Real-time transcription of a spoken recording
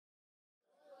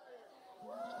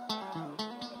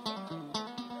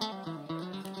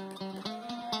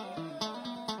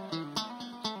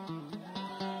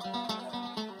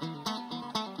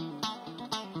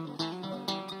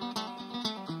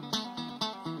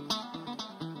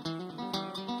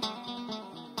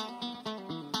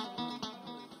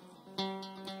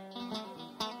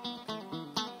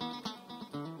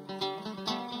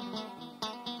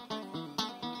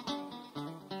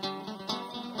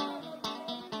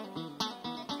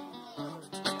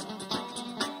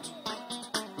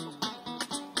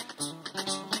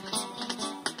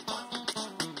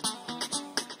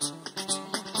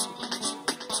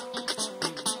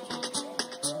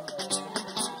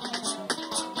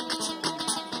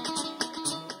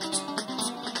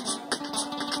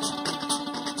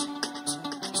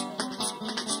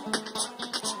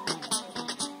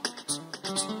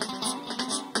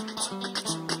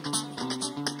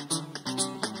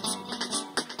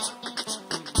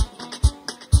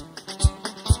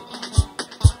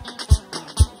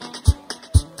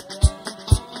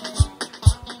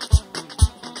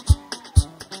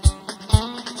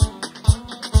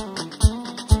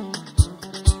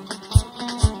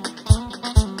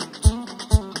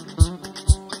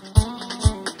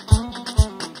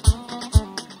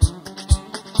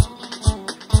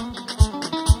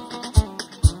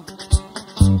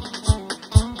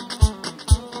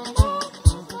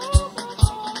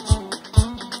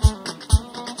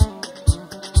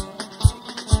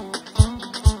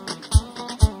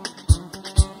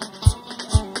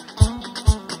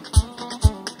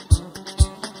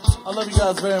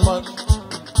guys very much.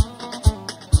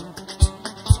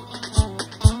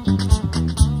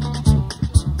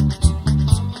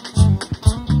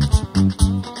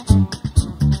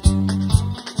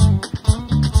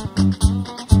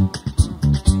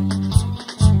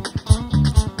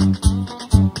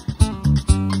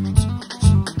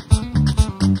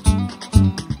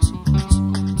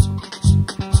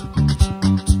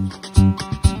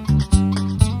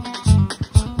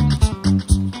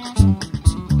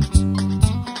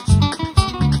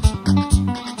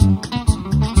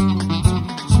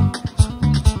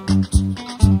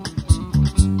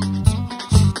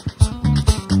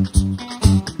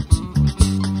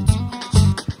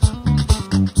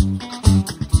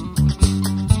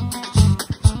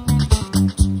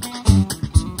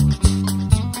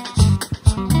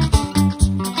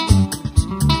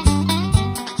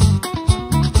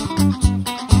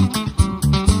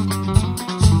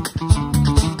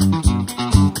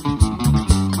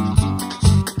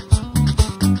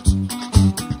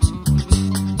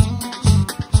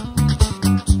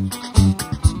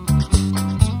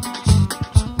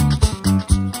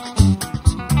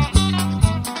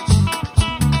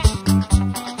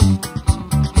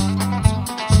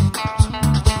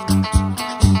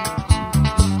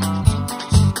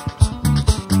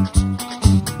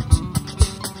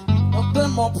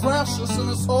 More precious in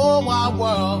this whole wide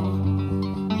world,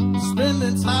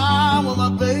 spending time with my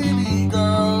baby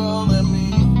girl and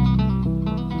me,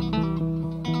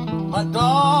 my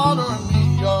daughter and me,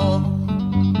 y'all.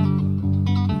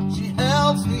 She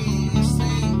helps me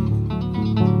see,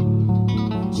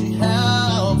 she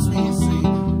helps me see,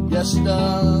 yes she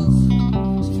does.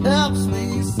 She helps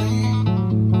me see,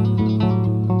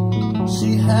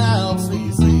 she helps me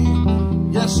see,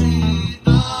 yes she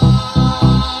does.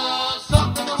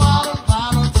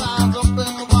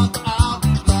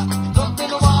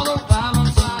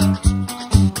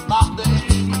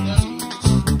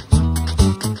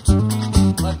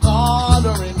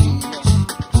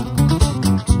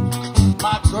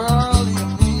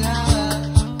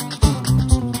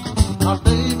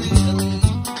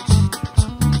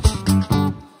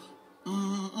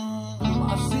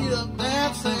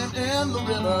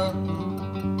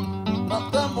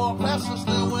 Nothing more precious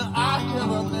than when I hear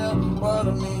a near word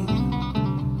of me.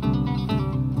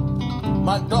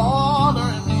 My daughter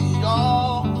and me,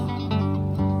 y'all.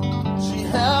 She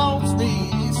helps me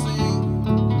see.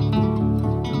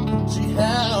 She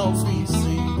helps me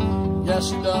see. Yes,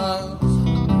 she does.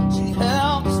 She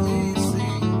helps me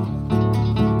see.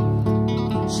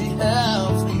 She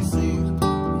helps me see.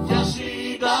 Yes,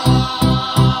 she does.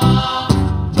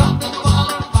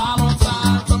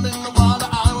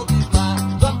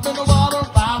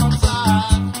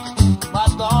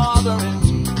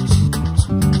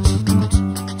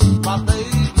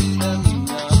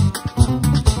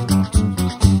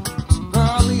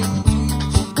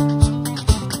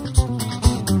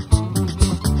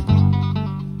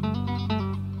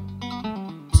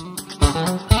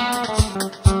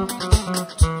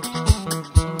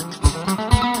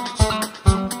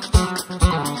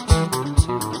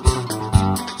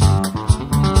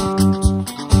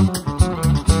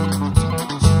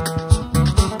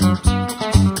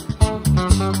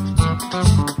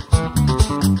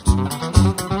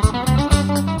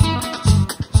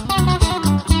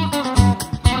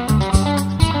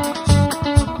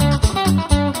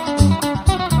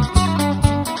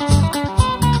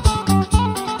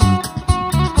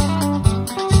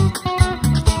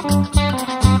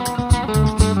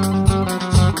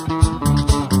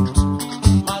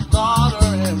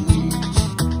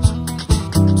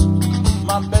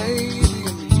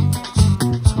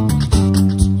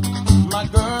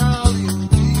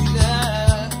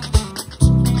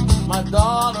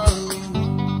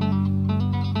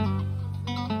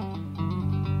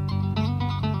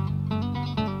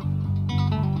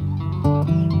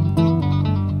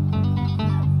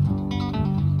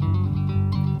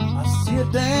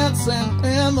 Dancing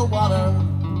in the water,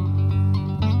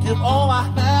 give all I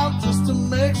have just to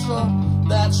make sure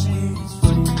that she's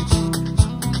free.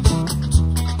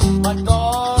 My dog